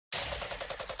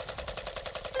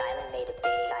Silent made a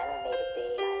beat. Silent made a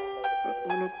beat.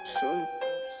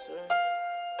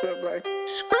 Feel like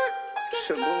skirt,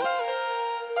 salute.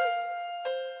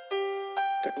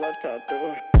 Take a lot of time,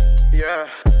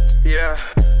 yeah.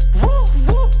 Woo,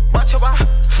 woo. Watch how I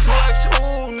flex.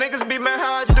 Ooh, niggas be mad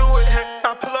how I do it.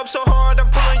 I pull up so hard, I'm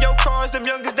pulling your cars. Them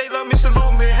youngest, they love me,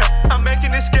 salute me. I'm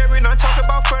making it scary, not talking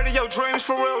about Freddy. Your dreams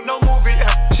for real, no movie.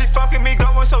 She fucking me,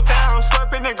 going so down.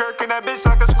 Slurping and gurking that bitch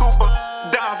like a scuba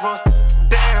diver.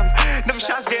 Damn, them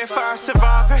shots getting fired,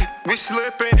 surviving. We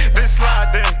slipping, then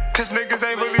sliding, cause niggas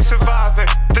ain't really surviving.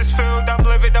 This field I'm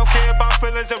living, don't care about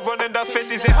feelings and running up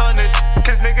 50s and 100s.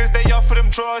 Cause niggas, they off for them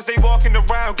drugs, they walking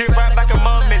around, get wrapped like a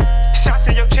mummy. Shots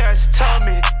in your chest,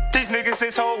 tummy. These niggas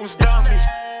is hoes, dummies.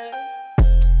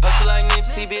 Hustle like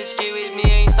Nipsey, bitch, get with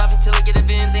me, ain't stopping till I get a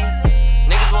Bentley.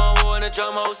 Niggas want war in a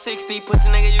drum hole 60, pussy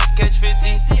nigga, you can catch 50.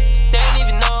 They ain't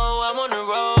even know I'm on the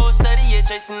road, steady, yeah,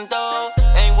 chasing the dough.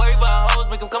 Ain't worried about hoes,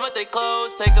 make them come out they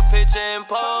clothes, take a picture and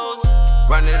pose.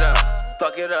 Run it up,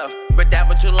 fuck it up. But that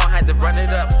for too long, had to run it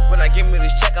up. When I give me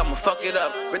this check, I'ma fuck it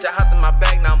up. Bitch, I hopped in my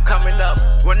bag, now I'm coming up.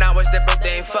 When I was that broke,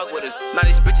 they ain't fuck with us. Now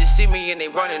these bitches see me and they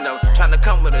running up, tryna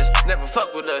come with us, never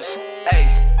fuck with us.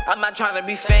 Ayy, I'm not tryna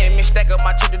be famous. Stack up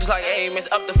my chicken just like Amos.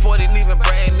 Up to 40, leaving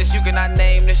brainless. You cannot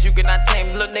name this, you cannot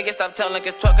tame. Little nigga, stop telling,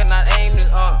 cause talking not aim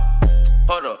this.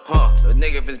 Hold up, little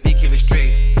nigga, if it's B, keep it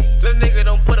street. Little nigga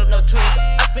don't put up no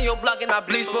tweets. I spin your block and I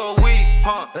bleed for a week.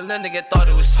 Little nigga thought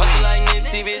it was sweet. Hustle like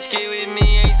Nipsey, bitch, get with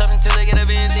me, ain't stopping till I get a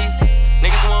Bentley.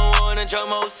 Niggas want war in a drum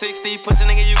hole 60, pussy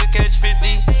nigga, you can catch 50.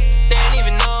 They ain't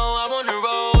even know I'm on the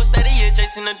road, steady, yeah,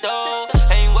 chasing the dough.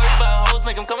 Ain't worried about hoes,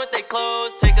 make them come with they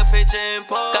clothes, take a picture and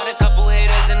pose. Got a couple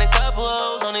haters and a couple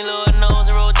hoes, only Lord knows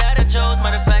the road that I chose.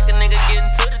 Matter of fact, the nigga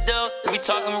getting to the dough. If we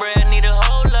talking bread, need a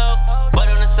whole loaf. But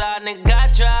on the side, nigga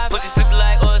got drive. Pussy slip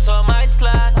like oil, so I might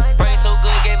slide. Brain so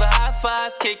good, gave a high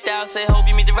five. Kicked out, say hope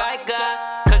you meet the right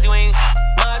guy. Cause you ain't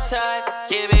my type.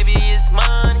 Yeah, baby, it's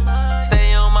money.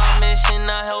 Stay on my mission,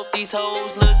 I help these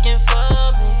hoes looking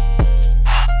for me.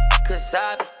 Cause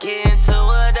I be getting to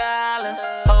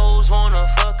 $1. Hoes wanna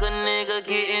fuck a nigga,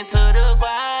 get into the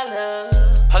baller.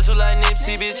 Hustle like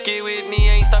Nipsey, bitch, get with me,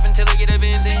 ain't stopping till I get a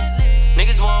Bentley.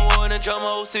 Niggas want war in a drum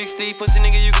hole 60, pussy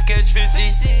nigga, you can catch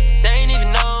 50. They ain't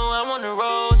even know I'm on the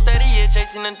road, steady, yeah,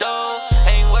 chasing the dough.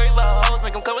 Ain't worried about hoes,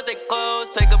 make them come with their clothes,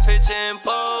 take a picture and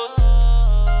pose.